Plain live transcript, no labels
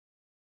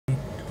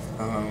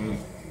um,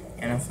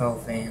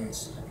 NFL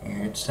fans,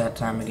 and it's that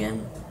time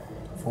again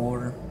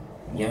for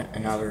yet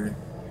another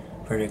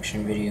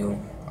prediction video.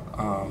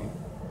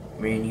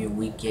 Bringing you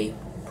Week 8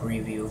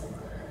 preview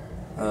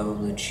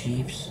of the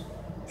Chiefs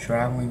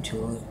traveling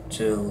to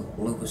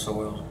Lucas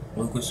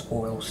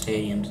Oil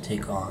Stadium to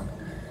take on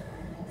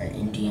the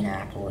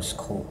Indianapolis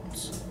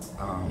Colts.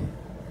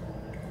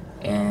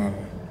 And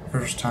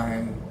first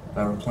time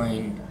that we're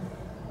playing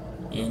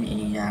in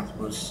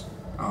Indianapolis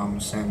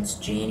since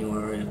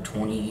January of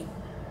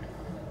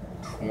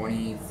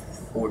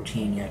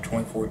 2014. Yeah,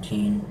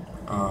 2014.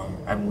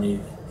 I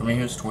believe. Or maybe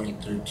it was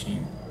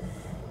 2013.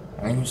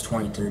 I think it was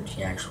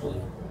 2013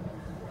 actually.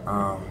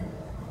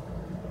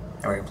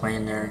 Already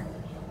playing there,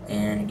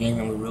 and a game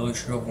that we really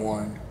should have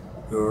won.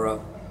 We were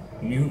up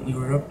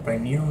by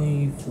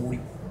nearly 40.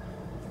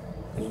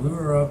 We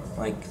were up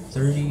like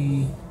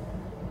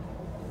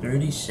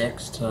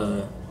 36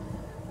 to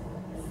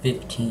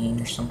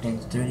 15 or something,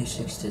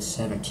 36 to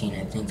 17.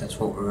 I think that's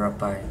what we were up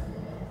by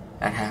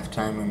at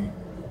halftime, and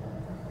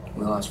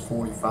we lost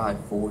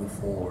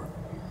 45-44.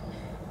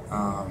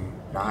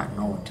 Not in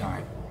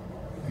overtime,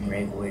 in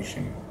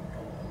regulation.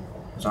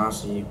 It was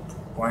honestly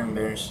quite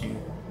embarrassing.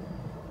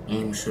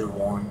 Game we should have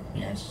won,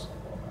 yes.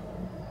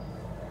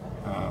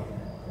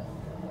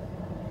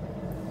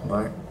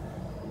 But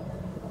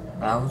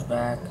I was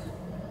back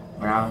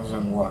when I was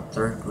in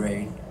third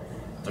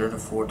or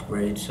fourth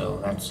grade, so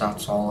that's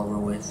all over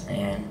with,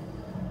 and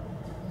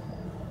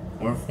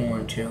we're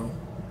 4-2.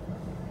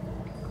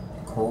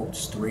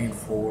 Colts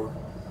 3-4.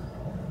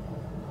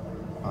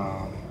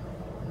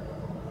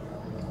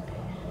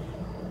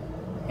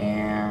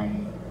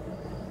 And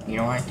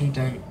I think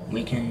that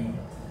we can.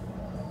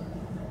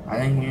 I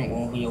think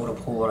we'll be able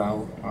to pull it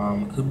out.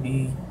 Could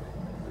be.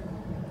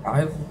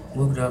 I've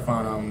looked up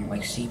on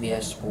like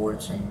CBS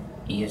Sports and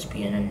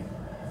ESPN and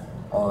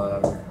all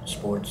other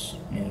sports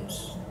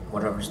news,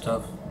 whatever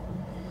stuff,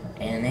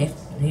 and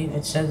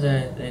it said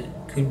that it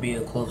could be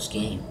a close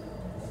game.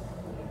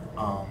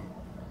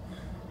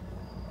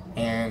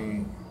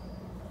 And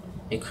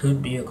it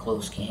could be a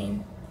close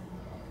game,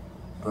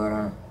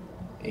 but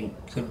it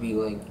could be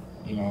like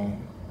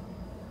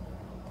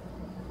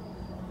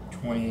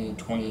 20,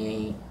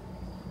 28,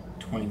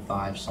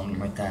 25, something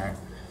like that.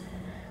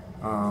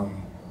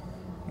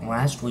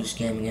 Last week's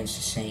game against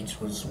the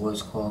Saints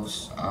was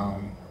close,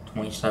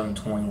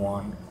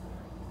 27-21.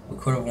 We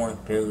could have won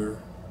it bigger,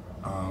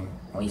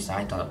 at least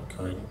I thought we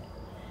could.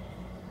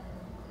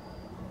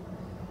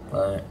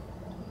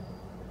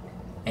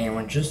 And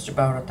we're just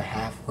about at the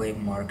halfway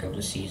mark of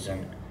the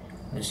season.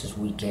 This is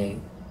week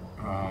 8,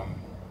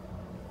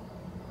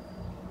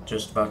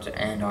 just about to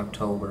end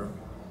October.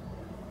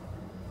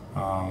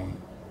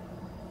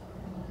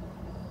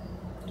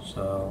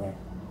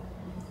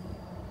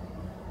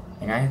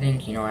 And I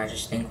think,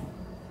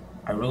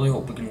 I really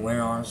hope we can win,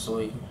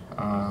 honestly.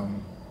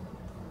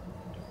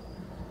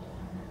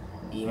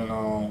 Even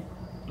though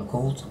the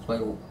Colts have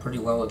played pretty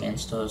well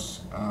against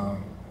us.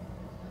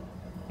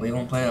 We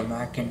even played them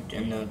back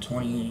in the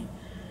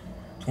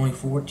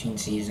 2014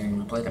 season.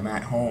 We played them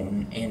at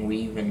home, and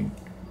we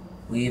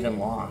even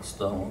lost,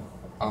 though.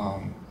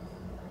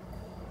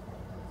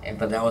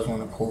 But that was when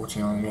the Colts,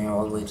 they made it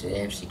all the way to the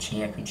AFC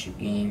Championship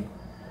game.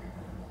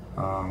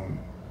 But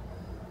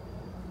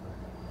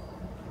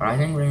I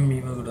think we're going to be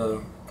able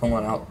to pull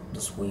it out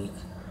this week.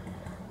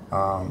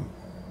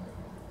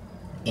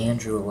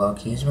 Andrew Luck,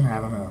 he's been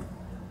having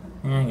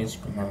a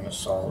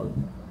solid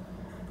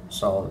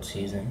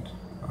season.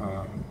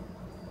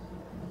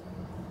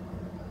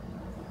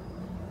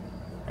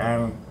 I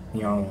haven't,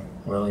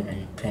 really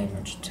been paying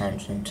much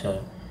attention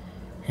to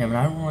him, and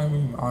I haven't really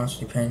been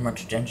honestly paying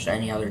much attention to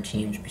any other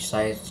teams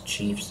besides the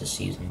Chiefs this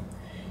season.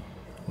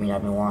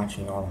 I've been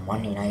watching all the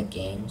Monday night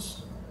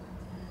games.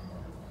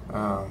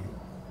 But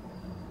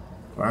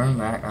other than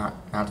that,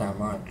 not that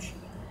much.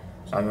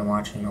 So I've been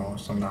watching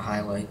some of the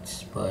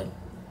highlights, but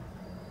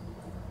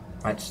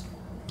that's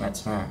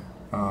that.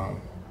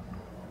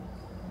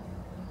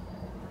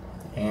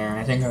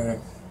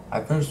 And I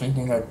personally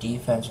think our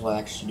defense will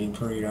actually do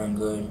pretty darn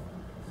good.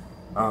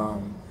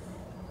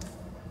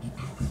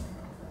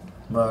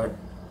 But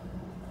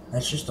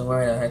that's just the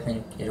way that I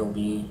think it'll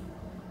be.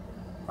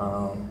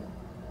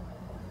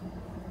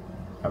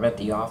 I bet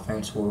the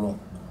offense will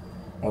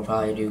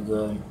probably do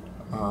good.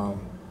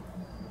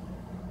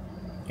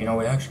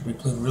 We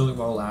played really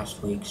well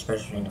last week,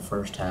 especially in the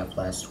first half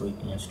last week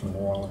against New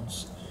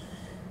Orleans.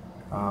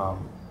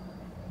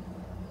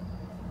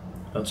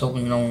 Let's hope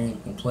we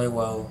can play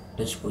well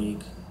this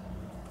week,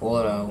 pull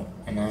it out,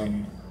 and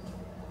then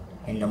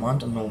in the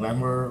month of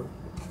November,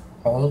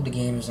 all of the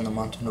games in the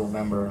month of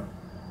November,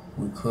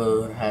 we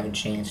could have a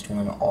chance to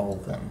win all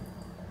of them.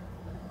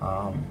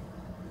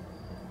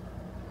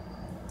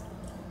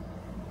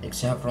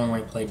 Except for when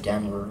we play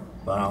Denver,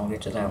 but I'll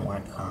get to that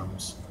when it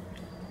comes.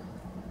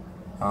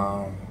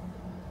 So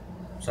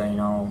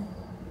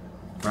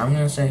I'm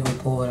gonna say we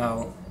pull it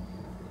out,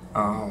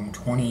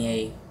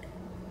 28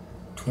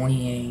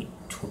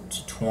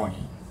 to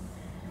 20.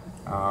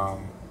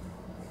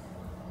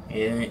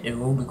 It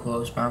will be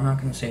close, but I'm not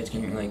gonna say it's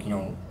gonna be like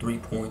 3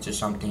 points or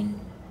something.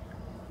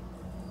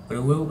 But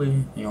it will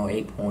be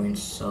 8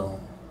 points. So,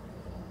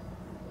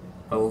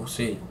 but we'll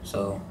see.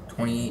 So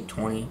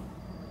 28-20.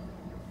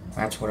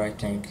 That's what I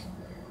think.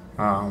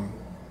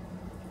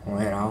 We'll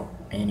head out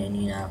in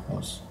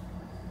Indianapolis.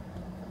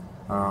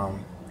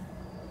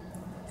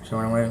 So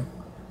anyway,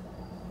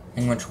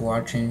 thank you much for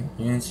watching.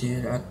 You can see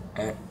it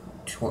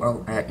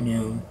at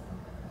noon.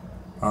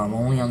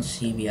 Only on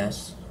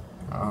CBS.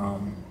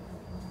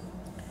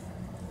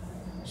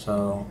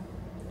 So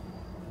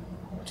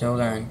till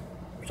then,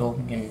 hope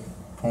we can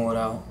pull it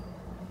out.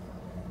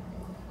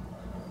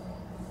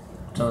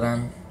 Till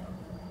then,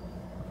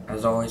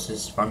 as always,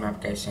 this is Fun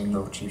Map Guy saying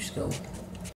go Chiefs go.